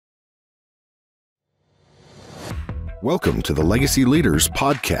Welcome to the Legacy Leaders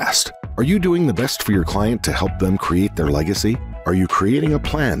Podcast. Are you doing the best for your client to help them create their legacy? Are you creating a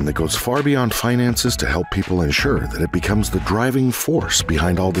plan that goes far beyond finances to help people ensure that it becomes the driving force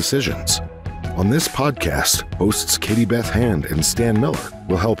behind all decisions? On this podcast, hosts Katie Beth Hand and Stan Miller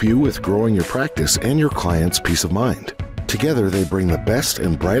will help you with growing your practice and your client's peace of mind. Together, they bring the best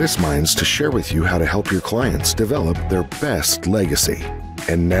and brightest minds to share with you how to help your clients develop their best legacy.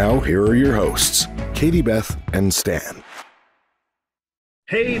 And now, here are your hosts, Katie Beth and Stan.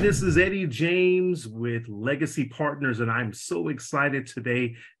 Hey, this is Eddie James with Legacy Partners, and I'm so excited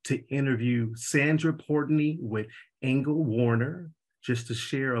today to interview Sandra Portney with Engel Warner, just to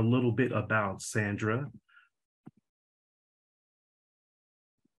share a little bit about Sandra.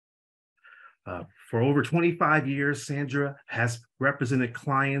 For over 25 years, Sandra has represented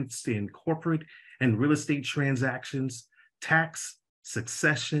clients in corporate and real estate transactions, tax,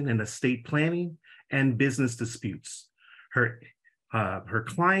 succession and estate planning, and business disputes. Her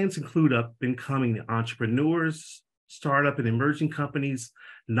clients include up-and-coming entrepreneurs, startup and emerging companies,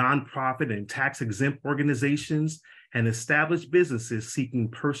 nonprofit and tax-exempt organizations, and established businesses seeking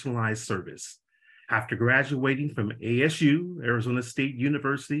personalized service. After graduating from ASU, Arizona State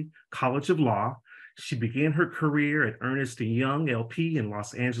University College of Law, she began her career at Ernst & Young LP in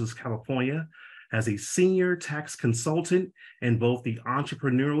Los Angeles, California, as a senior tax consultant in both the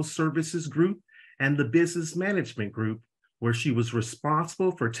Entrepreneurial Services Group and the Business Management Group, where she was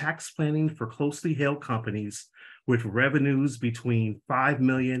responsible for tax planning for closely held companies with revenues between $5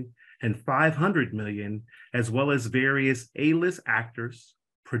 million and $500 million, as well as various A-list actors,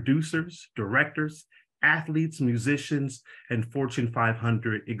 producers, directors, athletes, musicians, and Fortune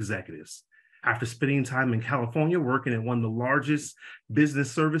 500 executives. After spending time in California working at one of the largest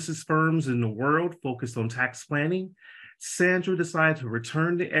business services firms in the world focused on tax planning, Sandra decided to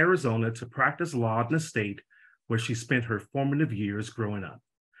return to Arizona to practice law in the state where she spent her formative years growing up.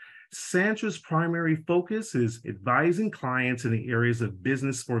 Sandra's primary focus is advising clients in the areas of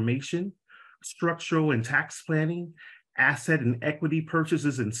business formation, structural and tax planning, asset and equity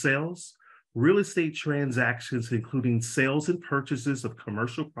purchases and sales, real estate transactions, including sales and purchases of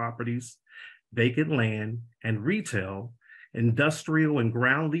commercial properties, vacant land and retail, industrial and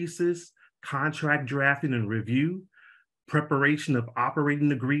ground leases, contract drafting and review, preparation of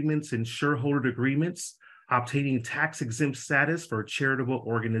operating agreements and shareholder agreements, obtaining tax-exempt status for charitable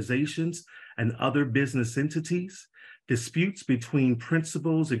organizations and other business entities, disputes between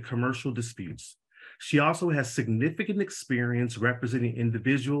principals and commercial disputes. She also has significant experience representing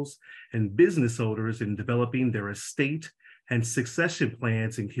individuals and business owners in developing their estate and succession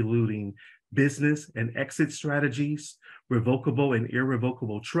plans, including business and exit strategies, revocable and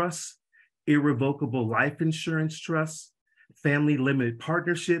irrevocable trusts, irrevocable life insurance trusts, family limited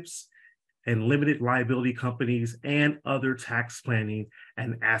partnerships, and limited liability companies, and other tax planning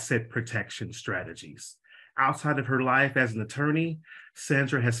and asset protection strategies. Outside of her life as an attorney,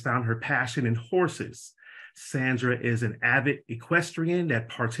 Sandra has found her passion in horses. Sandra is an avid equestrian that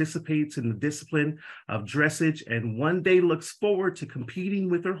participates in the discipline of dressage and one day looks forward to competing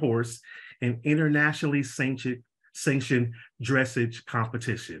with her horse in internationally sanctioned dressage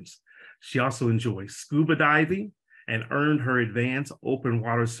competitions. She also enjoys scuba diving and earned her advanced open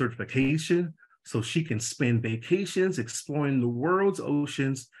water certification so she can spend vacations exploring the world's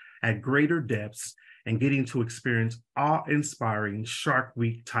oceans at greater depths and getting to experience awe-inspiring Shark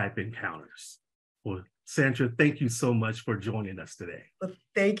Week type encounters. Well, Sandra, thank you so much for joining us today. Well,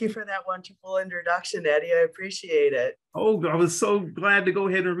 thank you for that wonderful introduction, Eddie. I appreciate it. Oh, I was so glad to go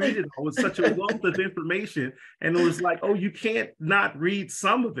ahead and read it. It was such a wealth of information. And it was like, oh, you can't not read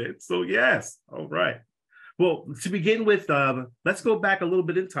some of it. So yes, all right. Well, to begin with, let's go back a little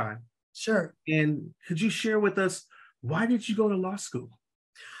bit in time. Sure. And could you share with us, why did you go to law school?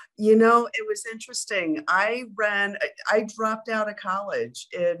 You know, it was interesting. I dropped out of college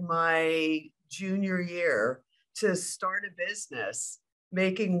in my junior year to start a business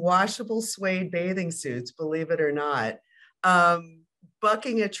making washable suede bathing suits, believe it or not.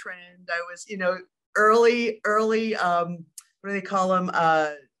 Bucking a trend. I was, early, what do they call them?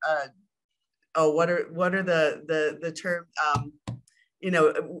 What are the term?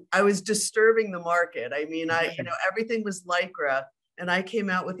 I was disturbing the market. I mean, everything was Lycra, and I came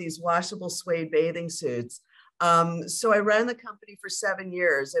out with these washable suede bathing suits. So I ran the company for 7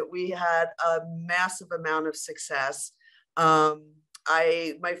 years. We had a massive amount of success.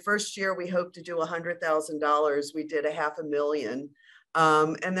 My first year, we hoped to do $100,000. We did $500,000.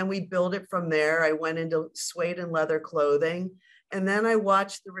 And then we built it from there. I went into suede and leather clothing. And then I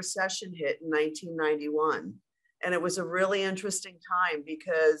watched the recession hit in 1991. And it was a really interesting time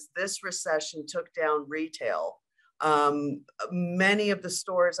because this recession took down retail. Many of the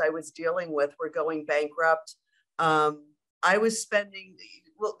stores I was dealing with were going bankrupt. I was spending,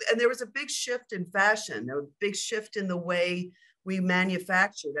 well, and there was a big shift in fashion, a big shift in the way we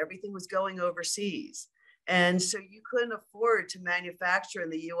manufactured. Everything was going overseas. And so you couldn't afford to manufacture in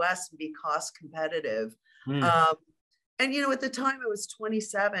the US and be cost competitive. And, you know, at the time I was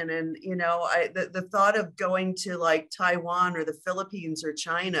 27 and, you know, the thought of going to like Taiwan or the Philippines or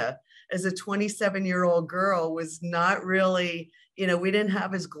China as a 27-year-old girl was not really, you know, we didn't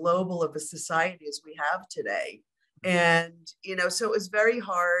have as global of a society as we have today. And, you know, so it was very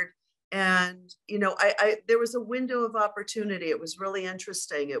hard. And, you know, there was a window of opportunity. It was really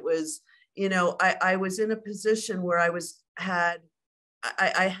interesting. It was, you know, I was in a position where I had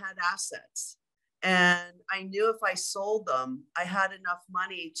assets. And I knew if I sold them, I had enough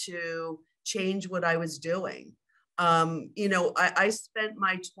money to change what I was doing. You know, I spent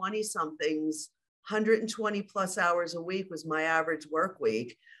my 20 somethings, 120 plus hours a week was my average work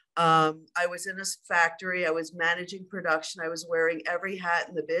week. I was in a factory, I was managing production, I was wearing every hat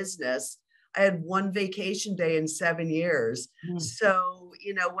in the business. I had one vacation day in 7 years. So,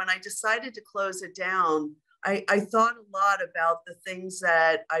 you know, when I decided to close it down, I thought a lot about the things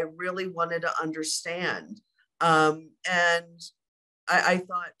that I really wanted to understand. And I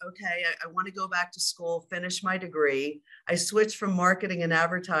thought, okay, I want to go back to school, finish my degree. I switched from marketing and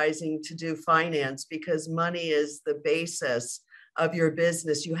advertising to do finance because money is the basis of your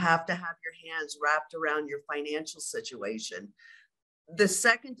business. You have to have your hands wrapped around your financial situation. The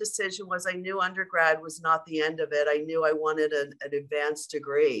second decision was I knew undergrad was not the end of it. I knew I wanted an advanced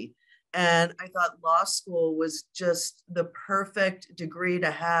degree. And I thought law school was just the perfect degree to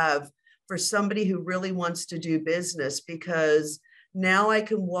have for somebody who really wants to do business, because now I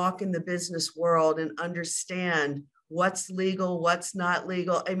can walk in the business world and understand what's legal, what's not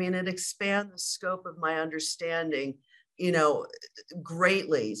legal. I mean, it expands the scope of my understanding, you know,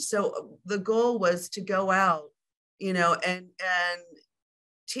 greatly. So the goal was to go out, you know, and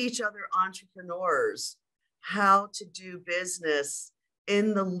teach other entrepreneurs how to do business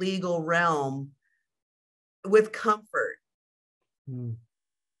in the legal realm with comfort.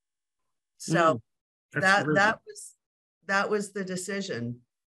 So that was the decision.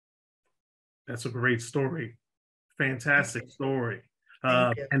 That's a great story. Fantastic story.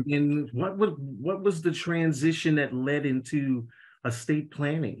 And then what was the transition that led into estate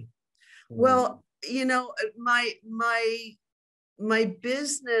planning? Well, you know, my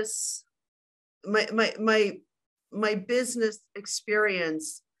business, my business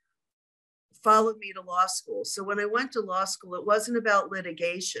experience followed me to law school. So when I went to law school, it wasn't about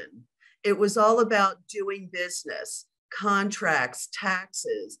litigation. It was all about doing business, contracts,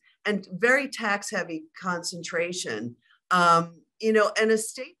 taxes, and very tax heavy concentration. You know, and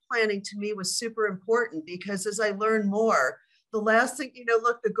estate planning to me was super important because as I learned more, the last thing, you know,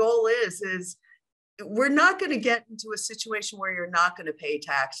 look, the goal is we're not going to get into a situation where you're not going to pay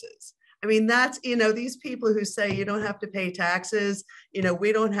taxes. I mean, that's, you know, these people who say you don't have to pay taxes, you know,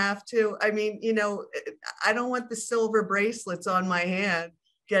 we don't have to. I mean, you know, I don't want the silver bracelets on my hand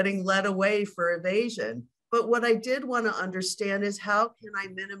getting led away for evasion. But what I did want to understand is how can I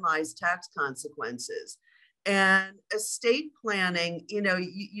minimize tax consequences? And estate planning, you know,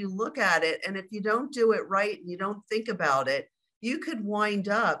 you look at it, and if you don't do it right and you don't think about it, you could wind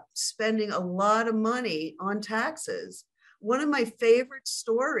up spending a lot of money on taxes. One of my favorite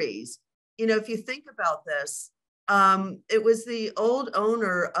stories, you know, if you think about this, it was the old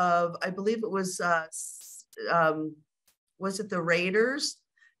owner of, I believe it was it the Raiders?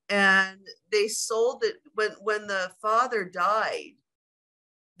 And they sold it when the father died.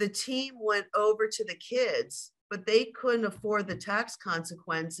 The team went over to the kids, but they couldn't afford the tax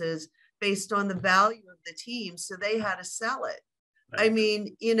consequences based on the value of the team. So they had to sell it. Right. I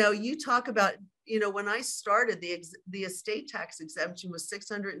mean, you know, you talk about, you know, when I started, the estate tax exemption was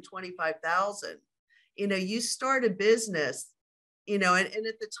 $625,000. You know, you start a business, you know, and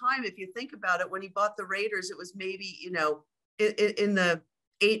at the time, if you think about it, when he bought the Raiders, it was maybe, you know, in the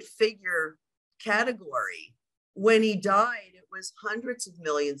 8-figure category. When he died, it was hundreds of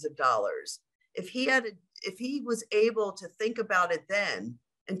millions of dollars. If he was able to think about it then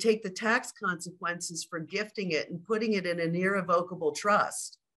and take the tax consequences for gifting it and putting it in an irrevocable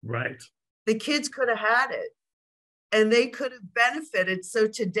trust, right, the kids could have had it and they could have benefited. So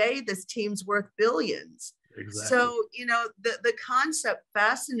today this team's worth billions. Exactly. So, you know, the concept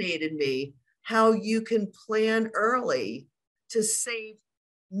fascinated me, how you can plan early to save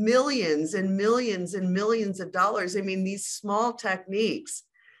millions and millions and millions of dollars. I mean, these small techniques,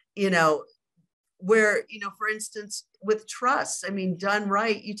 you know, where, you know, for instance, with trusts, I mean, done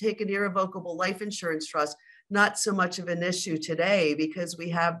right, you take an irrevocable life insurance trust, not so much of an issue today because we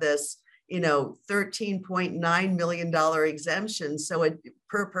have this, $13.9 million exemption. So it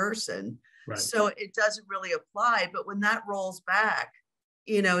per person. Right. So it doesn't really apply. But when that rolls back,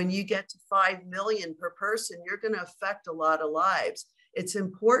 and you get to 5 million per person, you're going to affect a lot of lives. It's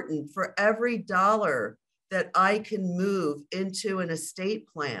important for every dollar that I can move into an estate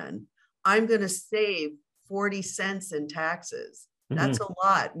plan, I'm going to save 40 cents in taxes. That's a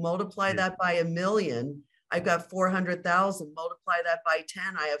lot. Multiply that by a million. I've got 400,000. Multiply that by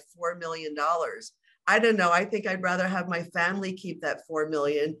 10. I have $4 million. I don't know. I think I'd rather have my family keep that 4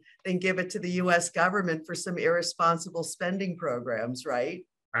 million than give it to the US government for some irresponsible spending programs, right?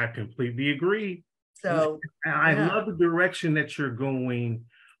 I completely agree. So I love the direction that you're going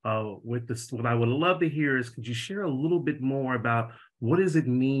with this. What I would love to hear is, could you share a little bit more about what does it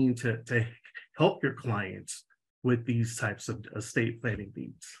mean to help your clients with these types of estate planning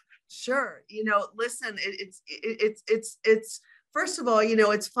needs? Sure. Listen, it's first of all,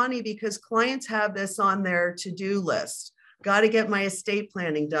 it's funny because clients have this on their to-do list. Got to get my estate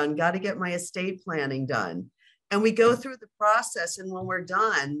planning done. Got to get my estate planning done. And we go through the process. And when we're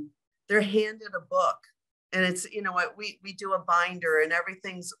done, they're handed a book. And it's, we do a binder and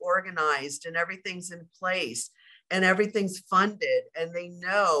everything's organized and everything's in place and everything's funded and they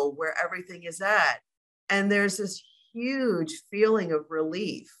know where everything is at. And there's this huge feeling of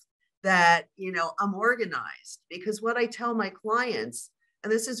relief that, I'm organized, because what I tell my clients,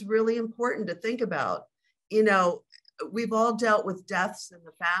 and this is really important to think about, we've all dealt with deaths in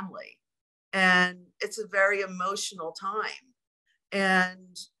the family and it's a very emotional time.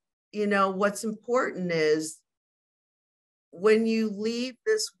 And, what's important is when you leave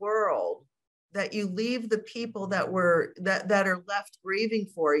this world, that you leave the people that are left grieving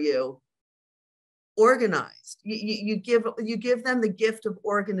for you organized. You give them the gift of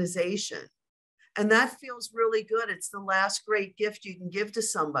organization. And that feels really good. It's the last great gift you can give to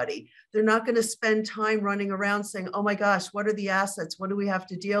somebody. They're not going to spend time running around saying, oh my gosh, what are the assets? What do we have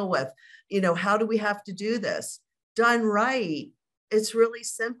to deal with? How do we have to do this? Done right, it's really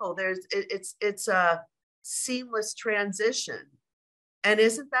simple. It's a seamless transition. And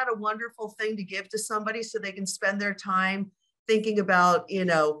isn't that a wonderful thing to give to somebody so they can spend their time thinking about,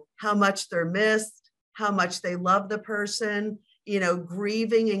 how much they're missed, how much they love the person,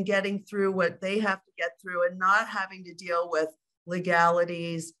 grieving and getting through what they have to get through and not having to deal with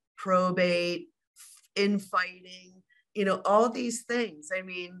legalities, probate, infighting, all these things. I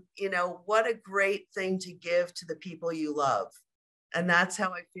mean, what a great thing to give to the people you love. And that's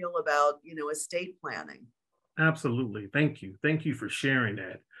how I feel about, estate planning. Absolutely. Thank you. Thank you for sharing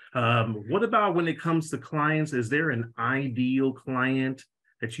that. What about when it comes to clients? Is there an ideal client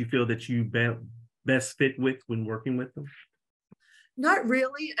that you feel that you best fit with when working with them? Not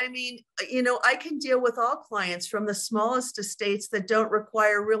really. I mean, I can deal with all clients, from the smallest estates that don't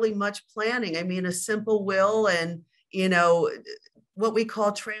require really much planning. I mean, a simple will and, what we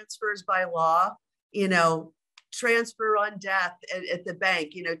call transfers by law, transfer on death at the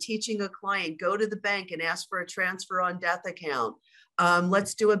bank, teaching a client, go to the bank and ask for a transfer on death account.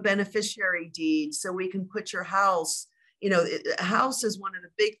 Let's do a beneficiary deed so we can put your house, a house is one of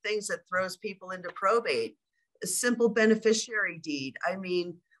the big things that throws people into probate. A simple beneficiary deed. I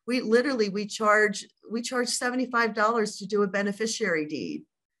mean, we charge $75 to do a beneficiary deed.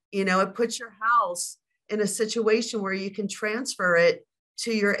 It puts your house in a situation where you can transfer it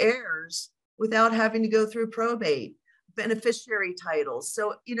to your heirs without having to go through probate, beneficiary titles.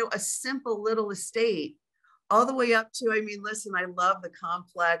 So, a simple little estate all the way up to, I mean, listen, I love the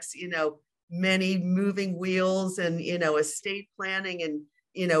complex, many moving wheels and, estate planning and,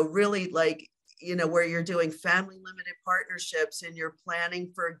 really like, where you're doing family limited partnerships and you're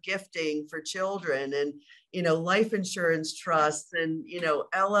planning for gifting for children and, life insurance trusts and,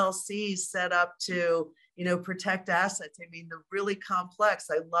 LLCs set up to, protect assets. I mean, they're really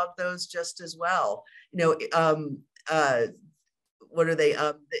complex. I love those just as well. What are they?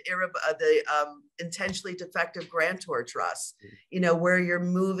 The intentionally defective grantor trusts, where you're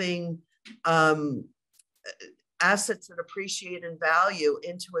moving assets that appreciate in value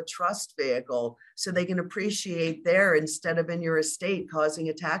into a trust vehicle so they can appreciate there instead of in your estate causing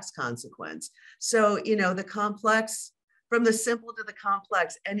a tax consequence. So, the complex, from the simple to the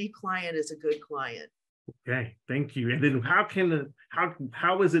complex, any client is a good client. Okay, thank you. And then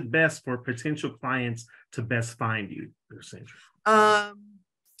how is it best for potential clients to best find you, Sandra?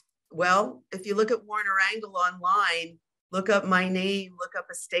 Well, if you look at Warner Angle online, look up my name, look up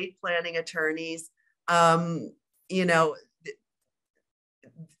estate planning attorneys.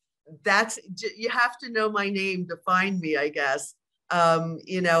 That's, you have to know my name to find me, I guess.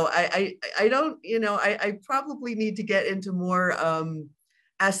 I don't, I probably need to get into more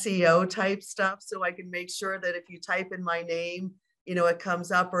SEO type stuff so I can make sure that if you type in my name, it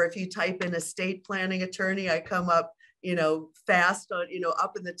comes up, or if you type in estate planning attorney, I come up, fast on,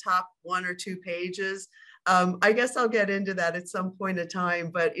 up in the top 1 or 2 pages. I guess I'll get into that at some point in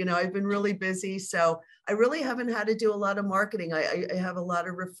time, but, I've been really busy. So I really haven't had to do a lot of marketing. I have a lot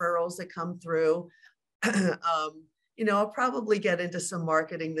of referrals that come through. I'll probably get into some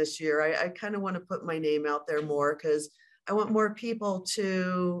marketing this year. I kind of want to put my name out there more because I want more people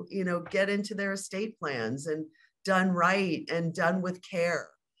to, get into their estate plans and done right and done with care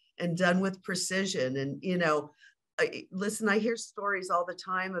and done with precision. And, listen, I hear stories all the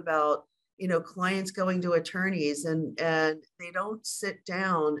time about, clients going to attorneys and they don't sit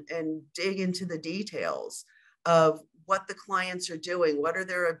down and dig into the details of what the clients are doing, what are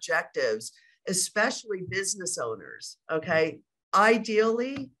their objectives, especially business owners. Okay.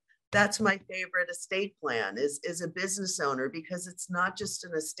 Ideally, that's my favorite estate plan is a business owner, because it's not just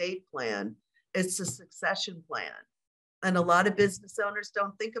an estate plan, it's a succession plan. And a lot of business owners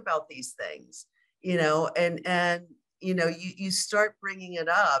don't think about these things, and you start bringing it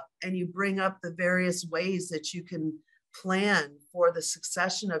up and you bring up the various ways that you can plan for the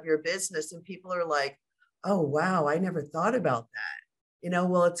succession of your business. And people are like, oh, wow, I never thought about that.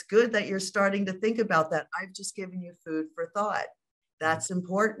 Well, it's good that you're starting to think about that. I've just given you food for thought. That's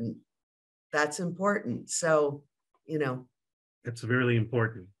important. That's important. So, It's really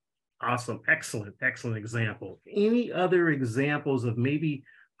important. Awesome. Excellent example. Any other examples of maybe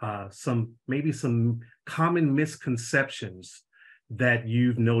some common misconceptions that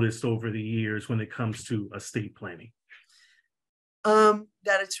you've noticed over the years when it comes to estate planning? That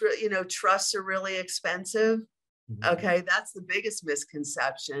it's really, trusts are really expensive. Mm-hmm. Okay, that's the biggest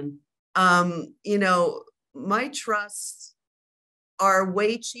misconception. My trusts are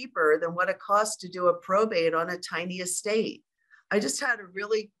way cheaper than what it costs to do a probate on a tiny estate. I just had a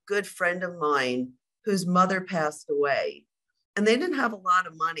really good friend of mine whose mother passed away, and they didn't have a lot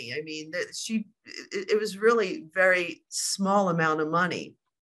of money. I mean, it was really very small amount of money.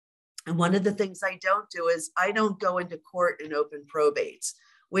 And one of the things I don't do is I don't go into court and open probates.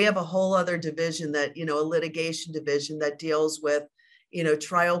 We have a whole other division that, a litigation division that deals with,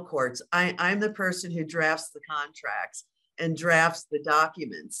 trial courts. I'm the person who drafts the contracts and drafts the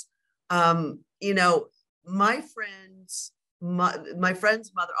documents. My friend's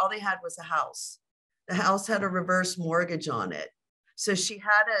mother, all they had was a house. The house had a reverse mortgage on it. So she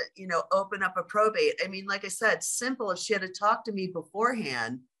had to, open up a probate. I mean, like I said, simple. If she had to talk to me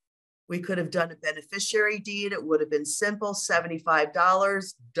beforehand, we could have done a beneficiary deed. It would have been simple,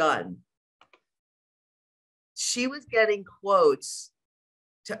 $75, done. She was getting quotes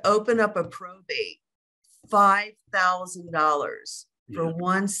to open up a probate, $5,000 for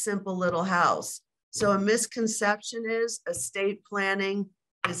one simple little house. So a misconception is estate planning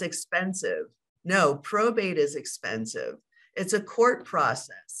is expensive. No, probate is expensive. It's a court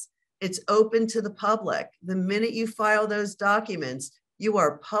process. It's open to the public. The minute you file those documents, you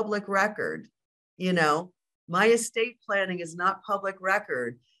are public record. My estate planning is not public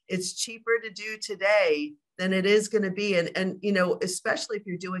record. It's cheaper to do today than it is going to be. And especially if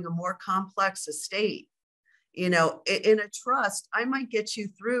you're doing a more complex estate, in a trust, I might get you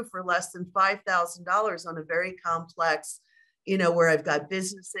through for less than $5,000 on a very complex, where I've got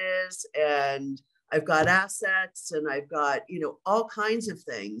businesses and I've got assets and I've got, all kinds of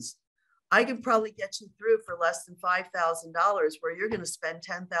things. I can probably get you through for less than $5,000 where you're going to spend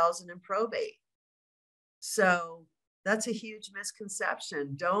 $10,000 in probate. So that's a huge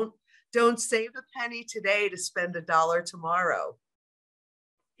misconception. Don't save a penny today to spend $1 tomorrow.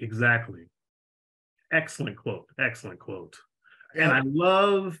 Exactly. Excellent quote. Yep. And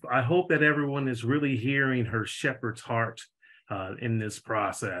I hope that everyone is really hearing her shepherd's heart in this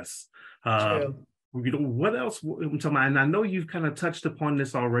process. True. What else? And I know you've kind of touched upon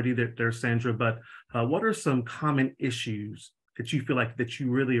this already there, Sandra, but what are some common issues that you feel like that you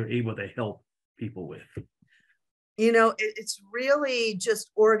really are able to help people with? It's really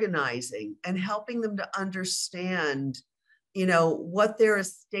just organizing and helping them to understand, what their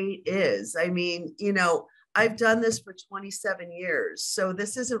estate is. I mean, I've done this for 27 years, so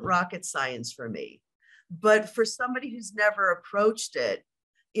this isn't rocket science for me. But for somebody who's never approached it,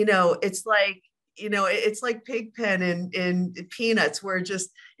 it's like, it's like Pigpen in Peanuts, where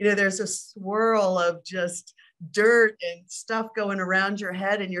just, there's a swirl of just dirt and stuff going around your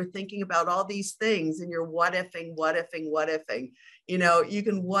head, and you're thinking about all these things, and you're what ifing. You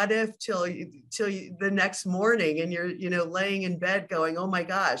can what if till the next morning, and you're, laying in bed going, oh my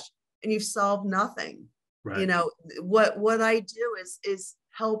gosh, and you've solved nothing. Right. What I do is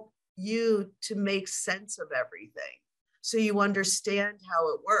help you to make sense of everything so you understand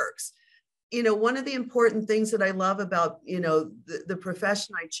how it works. One of the important things that I love about, the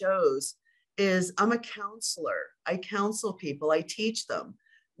profession I chose is I'm a counselor. I counsel people, I teach them.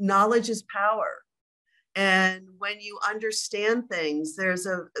 Knowledge is power. And when you understand things, there's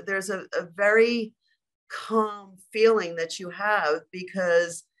a very calm feeling that you have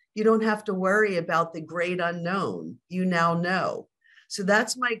because you don't have to worry about the great unknown. You now know. So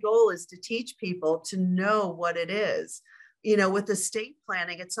that's my goal, is to teach people to know what it is. With estate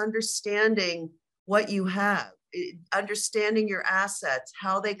planning, it's understanding what you have, understanding your assets,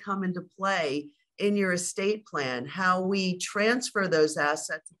 how they come into play in your estate plan, how we transfer those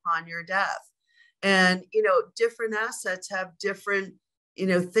assets upon your death. And, different assets have different,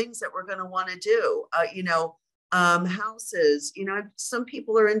 things that we're going to want to do. Houses, some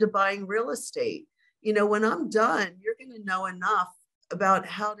people are into buying real estate. When I'm done, you're going to know enough about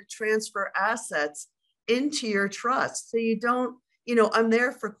how to transfer assets into your trust. So you don't, I'm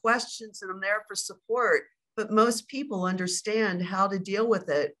there for questions and I'm there for support, but most people understand how to deal with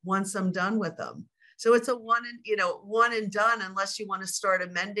it once I'm done with them. So it's a one and done, unless you want to start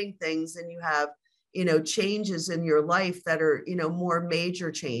amending things and you have, changes in your life that are, more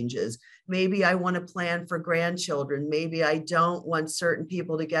major changes. Maybe I want to plan for grandchildren. Maybe I don't want certain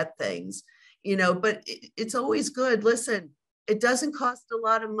people to get things, but it's always good. Listen, it doesn't cost a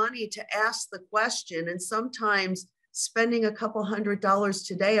lot of money to ask the question. And sometimes spending a couple $100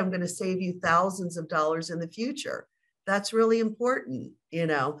 today, I'm going to save you thousands of dollars in the future. That's really important,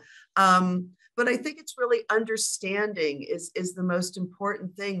 but I think it's really understanding is the most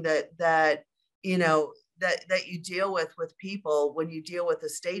important thing that you deal with people when you deal with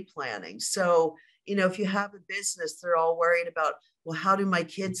estate planning. So, if you have a business, they're all worried about, well, how do my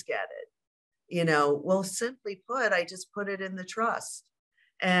kids get it? Well, simply put, I just put it in the trust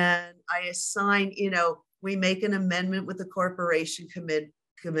and I assign, we make an amendment with the corporation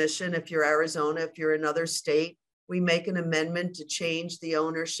commission. If you're Arizona, if you're another state, we make an amendment to change the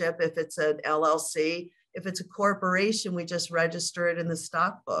ownership. If it's an LLC, if it's a corporation, we just register it in the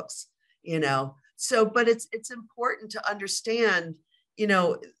stock books, So, but it's important to understand,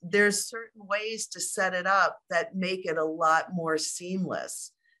 there's certain ways to set it up that make it a lot more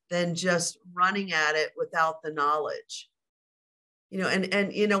seamless than just running at it without the knowledge.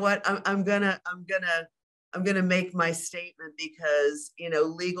 And you know what? I'm gonna make my statement because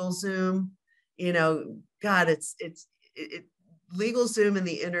LegalZoom, God, it's LegalZoom and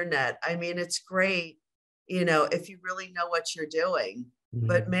the internet. I mean, it's great, if you really know what you're doing.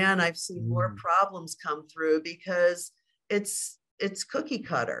 But man, I've seen more problems come through because it's cookie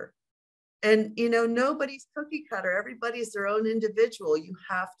cutter. And, nobody's cookie cutter. Everybody's their own individual. You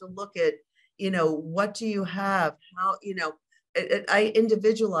have to look at, what do you have? How, I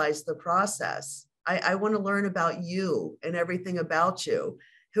individualize the process. I want to learn about you and everything about you.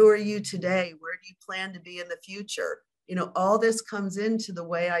 Who are you today? Where do you plan to be in the future? All this comes into the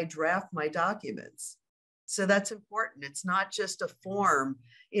way I draft my documents. So that's important. It's not just a form.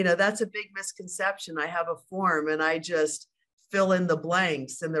 That's a big misconception. I have a form and I just fill in the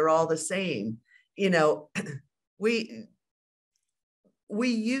blanks and they're all the same. We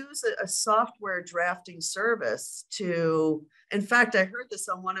use a software drafting service to, in fact, I heard this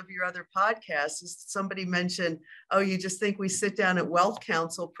on one of your other podcasts. Somebody mentioned, oh, you just think we sit down at Wealth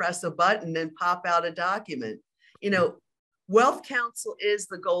Counsel, press a button and pop out a document. Wealth Counsel is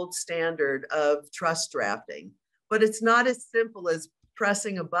the gold standard of trust drafting, but it's not as simple as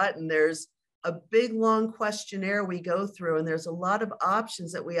pressing a button. There's a big, long questionnaire we go through, and there's a lot of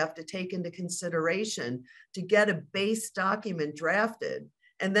options that we have to take into consideration to get a base document drafted.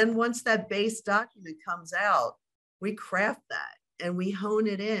 And then once that base document comes out, we craft that and we hone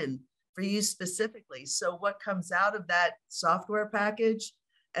it in for you specifically. So what comes out of that software package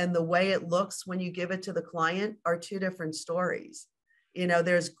and the way it looks when you give it to the client are two different stories.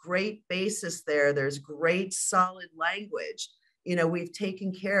 There's great basis there. There's great solid language. We've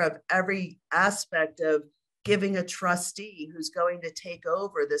taken care of every aspect of giving a trustee who's going to take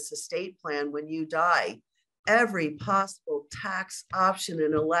over this estate plan when you die, every possible tax option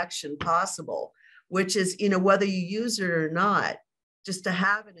and election possible, which is, whether you use it or not, just to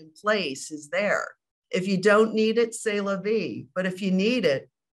have it in place is there. If you don't need it, c'est la vie. But if you need it,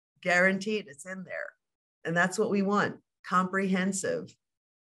 guaranteed it's in there. And that's what we want, comprehensive.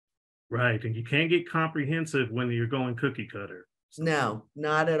 Right. And you can't get comprehensive when you're going cookie cutter. So, no,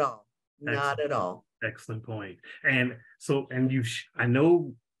 not at all. Not at all. Excellent point. And so, I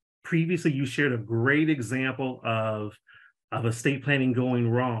know previously you shared a great example of estate planning going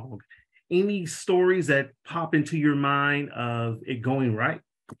wrong. any stories that pop into your mind of it going right?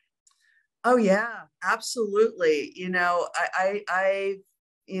 Oh yeah, absolutely.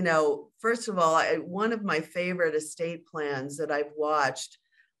 First of all, one of my favorite estate plans that I've watched,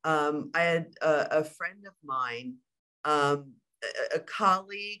 I had a friend of mine, a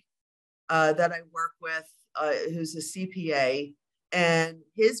colleague that I work with, who's a CPA, and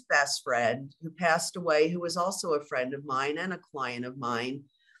his best friend who passed away, who was also a friend of mine and a client of mine.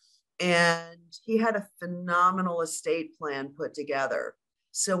 And he had a phenomenal estate plan put together.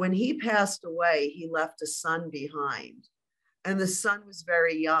 So when he passed away, he left a son behind. And the son was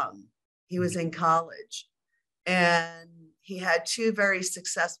very young. He was in college. And he had two very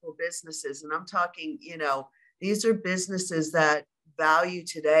successful businesses. And I'm talking, these are businesses that value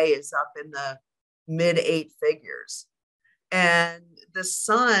today is up in the mid 8 figures. And the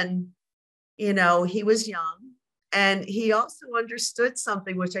son, he was young, and he also understood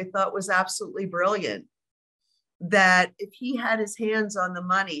something which I thought was absolutely brilliant, that if he had his hands on the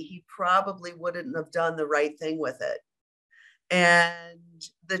money, he probably wouldn't have done the right thing with it. And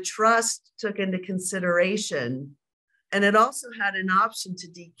the trust took into consideration, and it also had an option to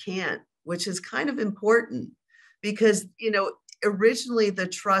decant, which is kind of important because, originally the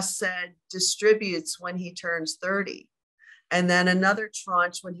trust said distributes when he turns 30. And then another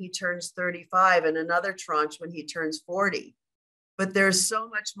tranche when he turns 35, and another tranche when he turns 40. But there's so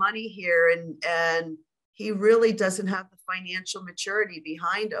much money here, and he really doesn't have the financial maturity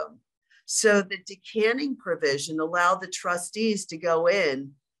behind him. So the decanting provision allowed the trustees to go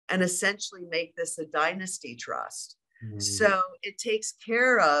in and essentially make this a dynasty trust. So it takes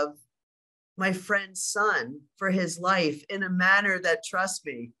care of my friend's son for his life in a manner that, trust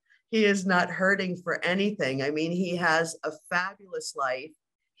me, he is not hurting for anything. I mean, he has a fabulous life.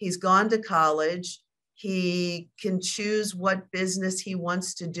 He's gone to college. He can choose what business he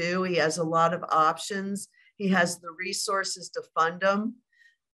wants to do. He has a lot of options. He has the resources to fund them.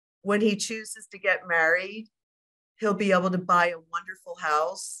 When he chooses to get married, he'll be able to buy a wonderful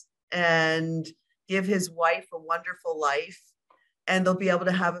house and give his wife a wonderful life. And they'll be able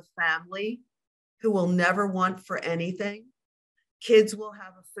to have a family who will never want for anything. Kids will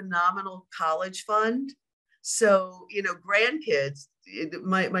have a phenomenal college fund. So, grandkids,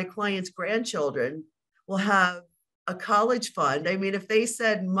 my clients' grandchildren will have a college fund. I mean, if they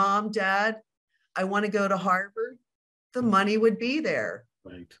said, Mom, Dad, I want to go to Harvard, the money would be there.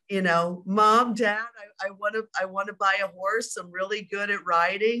 Right. Mom, Dad, I want to buy a horse. I'm really good at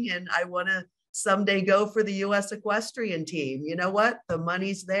riding, and I want to someday go for the U.S. equestrian team. You know what? The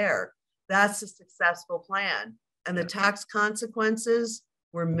money's there. That's a successful plan. And the tax consequences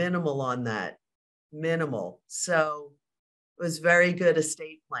were minimal on that, minimal. So it was very good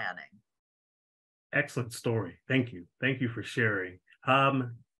estate planning. Excellent story. Thank you. Thank you for sharing.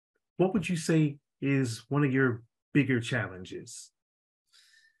 What would you say is one of your bigger challenges?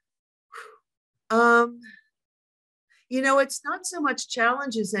 It's not so much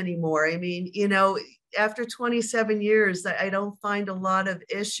challenges anymore. I mean, after 27 years, I don't find a lot of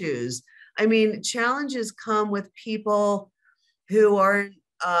issues. I mean, challenges come with people who aren't,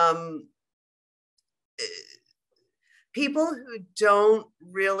 people who don't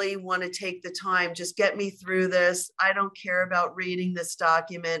really want to take the time, just get me through this. I don't care about reading this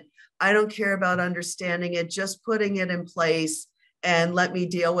document. I don't care about understanding it, just putting it in place and let me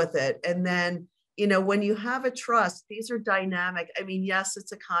deal with it. And then, when you have a trust, these are dynamic. I mean, yes,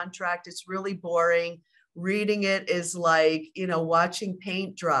 it's a contract. It's really boring. Reading it is like, watching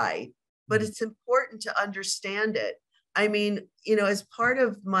paint dry. But it's important to understand it. I mean, as part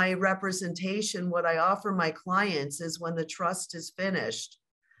of my representation, what I offer my clients is when the trust is finished,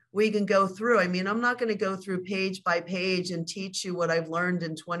 we can go through. I mean, I'm not going to go through page by page and teach you what I've learned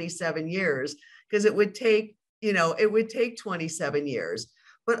in 27 years, because it would take 27 years.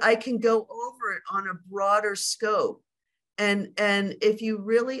 But I can go over it on a broader scope. And if you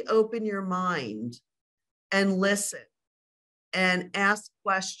really open your mind and listen, and ask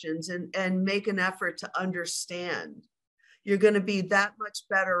questions and make an effort to understand, you're going to be that much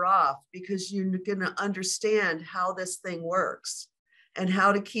better off, because you're going to understand how this thing works and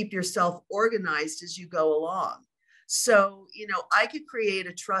how to keep yourself organized as you go along. So, I could create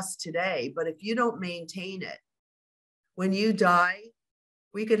a trust today, but if you don't maintain it, when you die,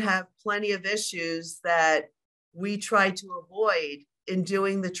 we could have plenty of issues that we try to avoid in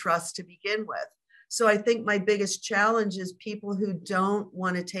doing the trust to begin with. So I think my biggest challenge is people who don't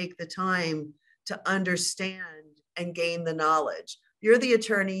want to take the time to understand and gain the knowledge. You're the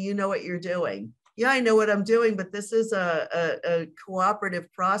attorney, you know what you're doing. Yeah, I know what I'm doing, but this is a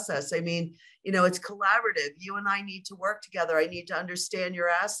cooperative process. I mean, it's collaborative. You and I need to work together. I need to understand your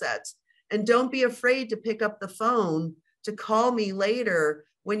assets. And don't be afraid to pick up the phone to call me later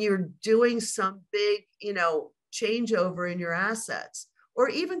when you're doing some big, changeover in your assets. Or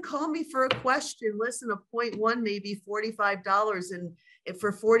even call me for a question. Listen, a point one may be $45. And if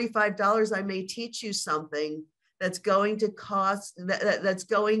for $45, I may teach you something that's going to that's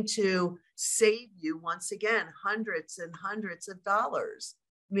going to save you, once again, hundreds and hundreds of dollars,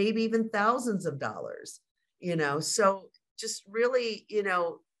 maybe even thousands of dollars, So just really,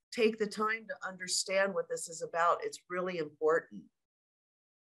 take the time to understand what this is about. It's really important.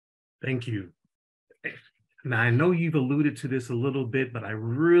 Thank you. Now, I know you've alluded to this a little bit, but I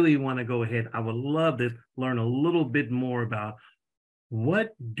really want to go ahead. I would love to learn a little bit more about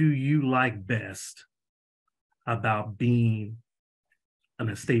what do you like best about being an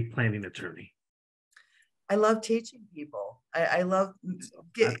estate planning attorney? I love teaching people. I love,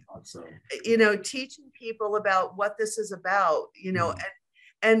 teaching people about what this is about,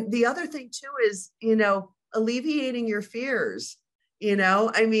 and the other thing too is, alleviating your fears. I'm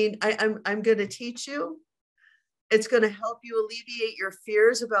going to teach you. It's going to help you alleviate your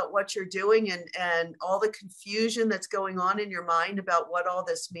fears about what you're doing and all the confusion that's going on in your mind about what all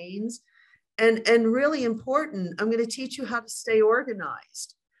this means. And really important, I'm going to teach you how to stay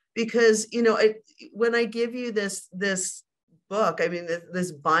organized, because, when I give you this book,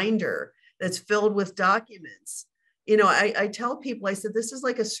 this binder that's filled with documents, I tell people, I said, this is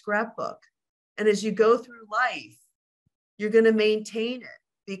like a scrapbook. And as you go through life, you're going to maintain it,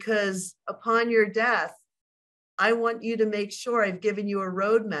 because upon your death, I want you to make sure I've given you a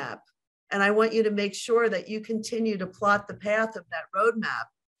roadmap, and I want you to make sure that you continue to plot the path of that roadmap.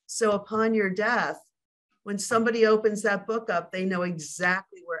 So upon your death, when somebody opens that book up, they know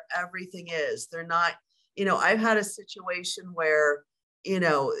exactly where everything is. They're not, I've had a situation where,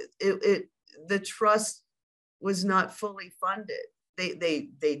 the trust was not fully funded.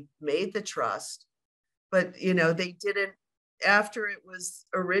 They made the trust, but, they didn't, after it was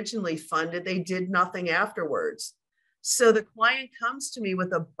originally funded, they did nothing afterwards. So the client comes to me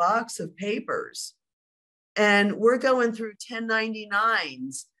with a box of papers, and we're going through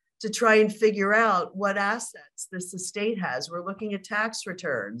 1099s to try and figure out what assets this estate has. We're looking at tax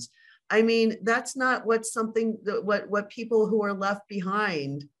returns. That's not what people who are left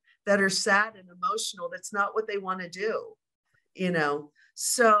behind that are sad and emotional, that's not what they want to do,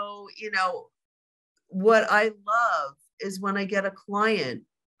 So, what I love is when I get a client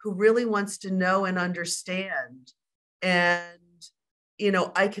who really wants to know and understand, and,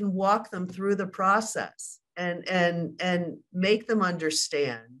 I can walk them through the process and make them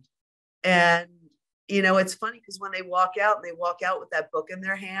understand. And, it's funny because when they walk out with that book in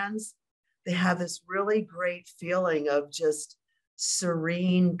their hands, they have this really great feeling of just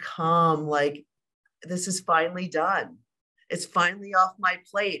serene, calm, like, this is finally done. It's finally off my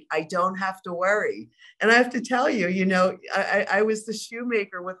plate. I don't have to worry. And I have to tell you, I was the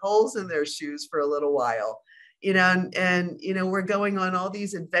shoemaker with holes in their shoes for a little while, and we're going on all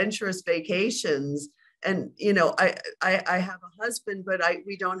these adventurous vacations. And, I have a husband, but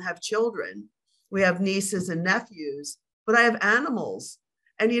we don't have children. We have nieces and nephews, but I have animals.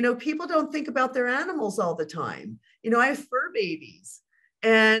 And, people don't think about their animals all the time. I have fur babies.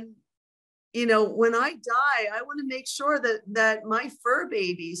 And, when I die, I want to make sure that my fur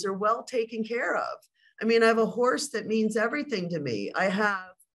babies are well taken care of. I have a horse that means everything to me. I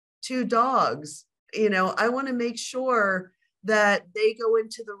have 2 dogs. I want to make sure that they go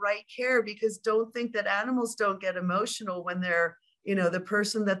into the right care, because don't think that animals don't get emotional when they're, the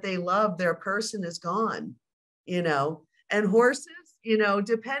person that they love, their person is gone, and horses,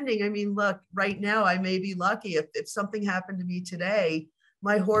 depending, look, right now I may be lucky if something happened to me today,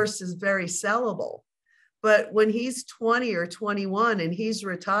 my horse is very sellable, but when he's 20 or 21 and he's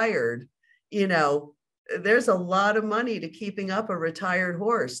retired, there's a lot of money to keeping up a retired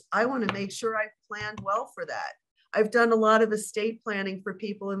horse. I want to make sure I've planned well for that. I've done a lot of estate planning for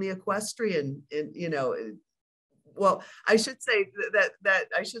people in the equestrian, well, I should say that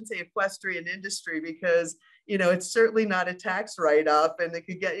I shouldn't say equestrian industry, because, it's certainly not a tax write-off, and it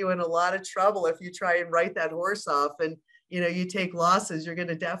could get you in a lot of trouble if you try and write that horse off and, you take losses. You're going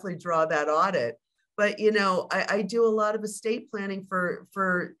to definitely draw that audit. But, I do a lot of estate planning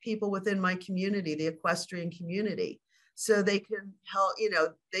for people within my community, the equestrian community, so they can help,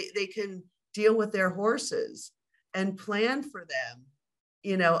 they can deal with their horses and plan for them,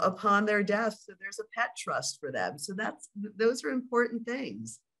 upon their death. So there's a pet trust for them. So those are important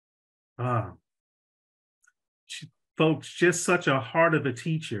things. Folks, just such a heart of a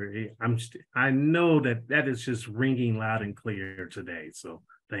teacher. I know that is just ringing loud and clear today. So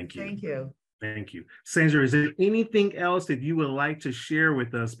thank you. Thank you. Thank you. Sandra, is there anything else that you would like to share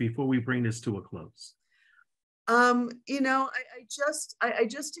with us before we bring this to a close? I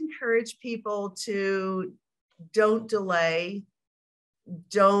just encourage people to don't delay,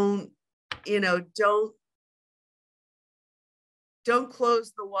 don't, don't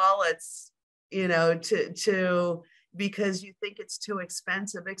close the wallets, to because you think it's too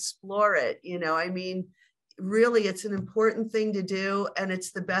expensive. Explore it. Really, it's an important thing to do, and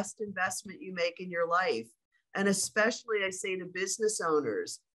it's the best investment you make in your life. And especially, I say to business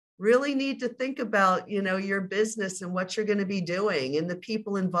owners, really need to think about, your business and what you're going to be doing and the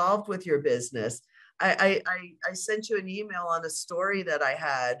people involved with your business. I sent you an email on a story that I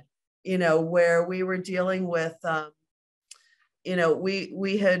had, where we were dealing with,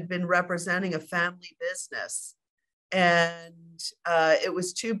 we had been representing a family business, and it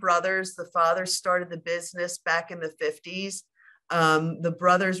was two brothers. The father started the business back in the 50s. The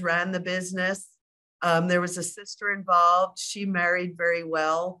brothers ran the business. There was a sister involved. She married very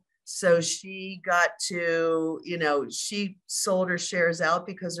well. So she got to, she sold her shares out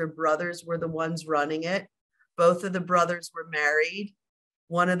because her brothers were the ones running it. Both of the brothers were married.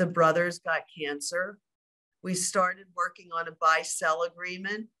 One of the brothers got cancer. We started working on a buy-sell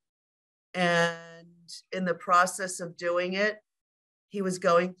agreement. And in the process of doing it, he was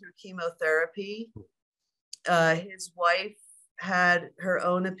going through chemotherapy. His wife had her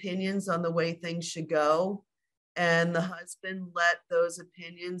own opinions on the way things should go. And the husband let those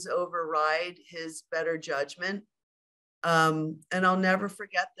opinions override his better judgment. And I'll never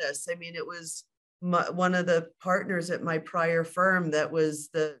forget this. I mean, it was one of the partners at my prior firm that was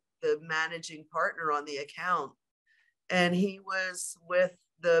the managing partner on the account. And he was with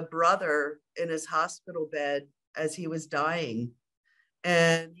the brother in his hospital bed as he was dying.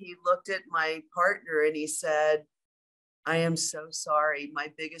 And he looked at my partner and he said, "I am so sorry.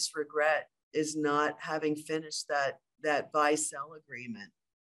 My biggest regret is not having finished that buy-sell agreement."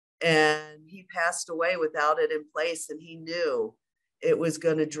 And he passed away without it in place. And he knew it was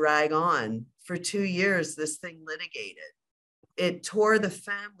going to drag on. For 2 years, this thing litigated. It tore the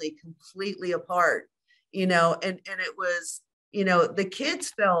family completely apart, and it was, the kids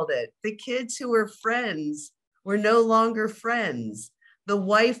felt it. The kids who were friends were no longer friends. The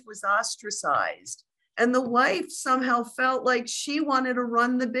wife was ostracized. And the wife somehow felt like she wanted to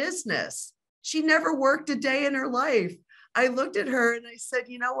run the business. She never worked a day in her life. I looked at her and I said,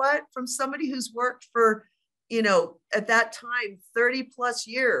 you know what? From somebody who's worked for, at that time, 30 plus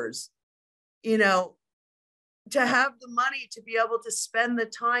years, to have the money to be able to spend the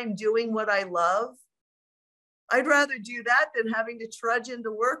time doing what I love, I'd rather do that than having to trudge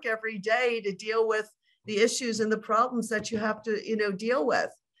into work every day to deal with the issues and the problems that you have to, deal with.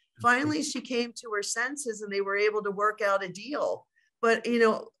 Finally, she came to her senses and they were able to work out a deal. But,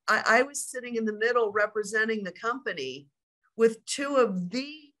 I was sitting in the middle representing the company with two of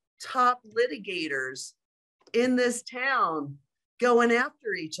the top litigators in this town going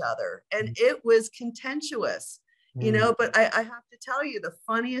after each other. And it was contentious, but I have to tell you, the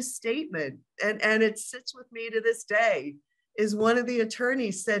funniest statement, and it sits with me to this day, is one of the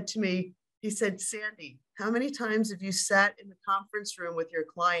attorneys said to me, he said, "Sandy, how many times have you sat in the conference room with your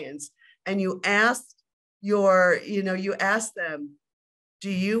clients and you asked you asked them, do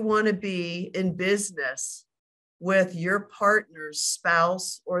you want to be in business with your partner's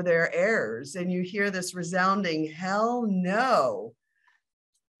spouse or their heirs?" And you hear this resounding, "Hell no."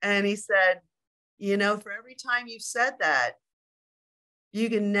 And he said, for every time you've said that, you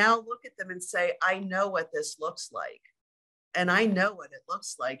can now look at them and say, "I know what this looks like. And I know what it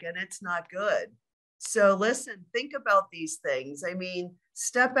looks like, and it's not good." So listen, think about these things. I mean,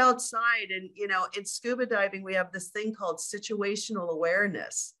 step outside and, in scuba diving, we have this thing called situational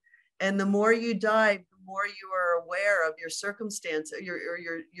awareness. And the more you dive, the more you are aware of your circumstance,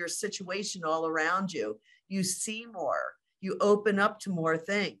 your situation all around you. You see more, you open up to more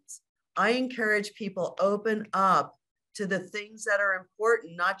things. I encourage people, open up to the things that are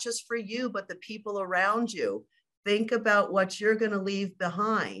important, not just for you, but the people around you. Think about what you're going to leave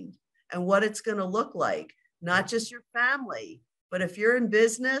behind and what it's going to look like, not just your family, but if you're in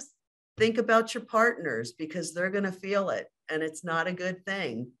business, think about your partners because they're going to feel it. And it's not a good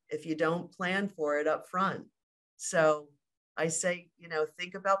thing if you don't plan for it up front. So I say,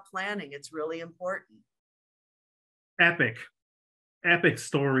 think about planning. It's really important. Epic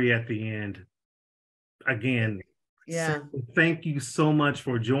story at the end. Again, yeah. Thank you so much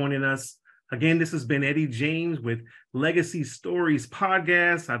for joining us. Again, this has been Eddie James with Legacy Stories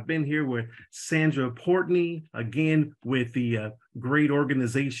Podcast. I've been here with Sandra Portney, again, with the great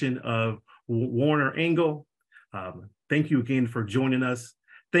organization of Warner Engel. Thank you again for joining us.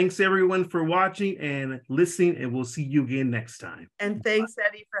 Thanks everyone for watching and listening, and we'll see you again next time. And thanks,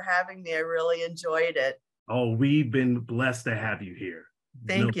 Eddie, for having me. I really enjoyed it. Oh, we've been blessed to have you here.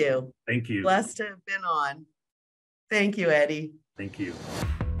 Thank you. Thank you. Blessed to have been on. Thank you, Eddie. Thank you.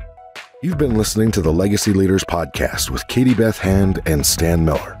 You've been listening to the Legacy Leaders Podcast with Katie Beth Hand and Stan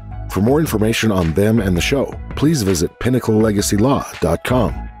Miller. For more information on them and the show, please visit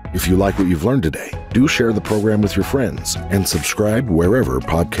pinnaclelegacylaw.com. If you like what you've learned today, do share the program with your friends and subscribe wherever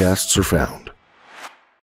podcasts are found.